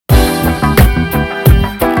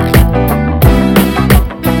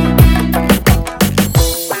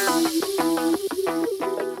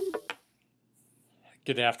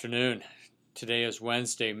Good afternoon. Today is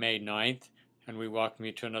Wednesday, May 9th, and we welcome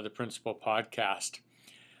you to another Principal Podcast.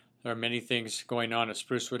 There are many things going on at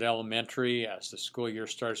Sprucewood Elementary as the school year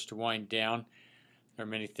starts to wind down. There are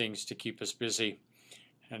many things to keep us busy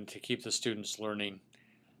and to keep the students learning.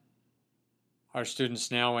 Our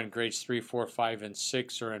students now in grades 3, 4, 5, and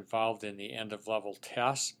 6 are involved in the end-of-level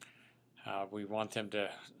tests. We want them to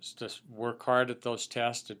work hard at those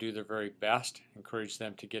tests, to do their very best, encourage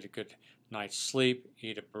them to get a good night's sleep,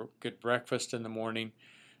 eat a good breakfast in the morning,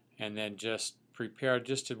 and then just prepare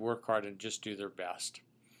just to work hard and just do their best.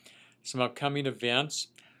 Some upcoming events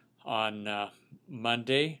on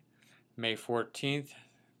Monday, May 14th,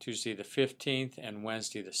 Tuesday the 15th, and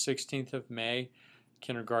Wednesday the 16th of May.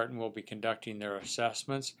 Kindergarten will be conducting their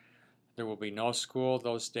assessments. There will be no school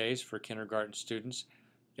those days for kindergarten students.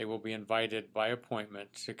 They will be invited by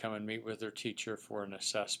appointment to come and meet with their teacher for an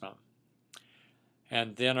assessment.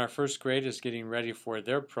 And then our first grade is getting ready for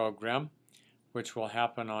their program, which will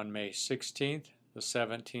happen on May 16th, the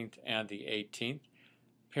 17th, and the 18th.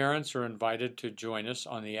 Parents are invited to join us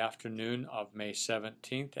on the afternoon of May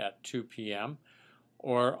 17th at 2 p.m.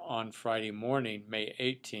 or on Friday morning, May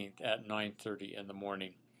 18th at 9:30 in the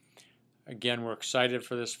morning. Again, we're excited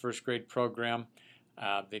for this first grade program.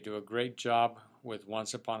 They do a great job with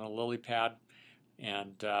Once Upon a Lily Pad,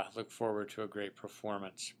 and look forward to a great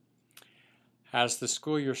performance. As the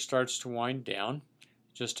school year starts to wind down,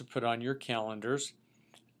 just to put on your calendars,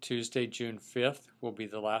 Tuesday, June 5th will be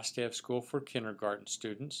the last day of school for kindergarten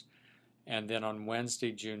students, and then on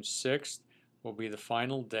Wednesday, June 6th will be the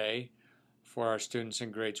final day for our students in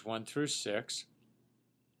grades 1 through 6.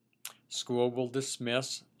 School will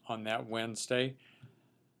dismiss on that Wednesday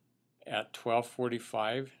at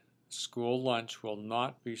 12:45. School lunch will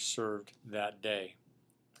not be served that day.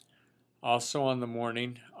 Also on the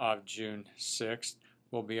morning of June 6th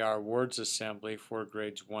will be our awards assembly for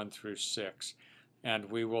grades 1 through 6, and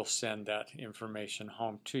we will send that information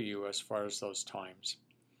home to you as far as those times.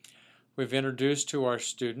 We've introduced to our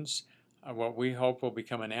students what we hope will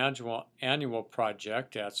become an annual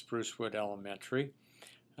project at Sprucewood Elementary,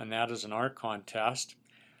 and that is an art contest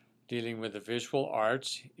dealing with the visual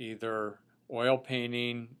arts, either oil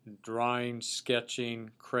painting, drawing,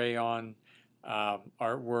 sketching, crayon,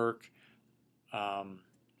 artwork,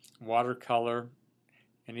 watercolor,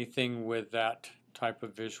 anything with that type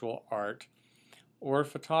of visual art, or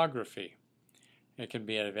photography. It can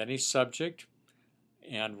be of any subject,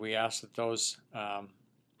 and we ask that those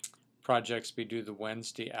projects be due the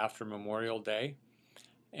Wednesday after Memorial Day.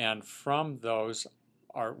 And from those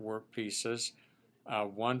artwork pieces,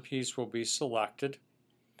 one piece will be selected,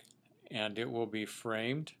 and it will be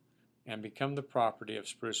framed and become the property of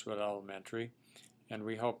Sprucewood Elementary. And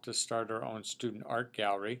we hope to start our own student art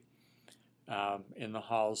gallery in the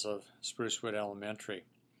halls of Sprucewood Elementary.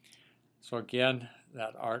 So again,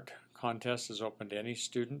 that art contest is open to any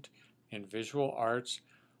student in visual arts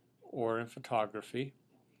or in photography.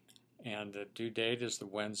 And the due date is the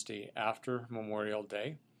Wednesday after Memorial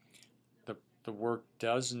Day. The work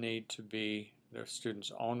does need to be the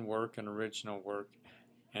student's own work and original work,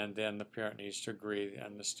 and then the parent needs to agree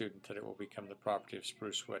and the student that it will become the property of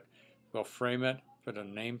Sprucewood. We'll frame it, put a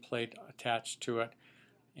nameplate attached to it,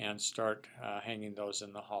 and start hanging those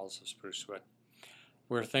in the halls of Sprucewood.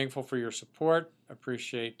 We're thankful for your support,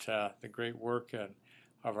 appreciate the great work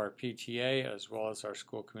of our PTA as well as our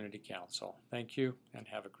school community council. Thank you and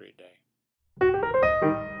have a great day.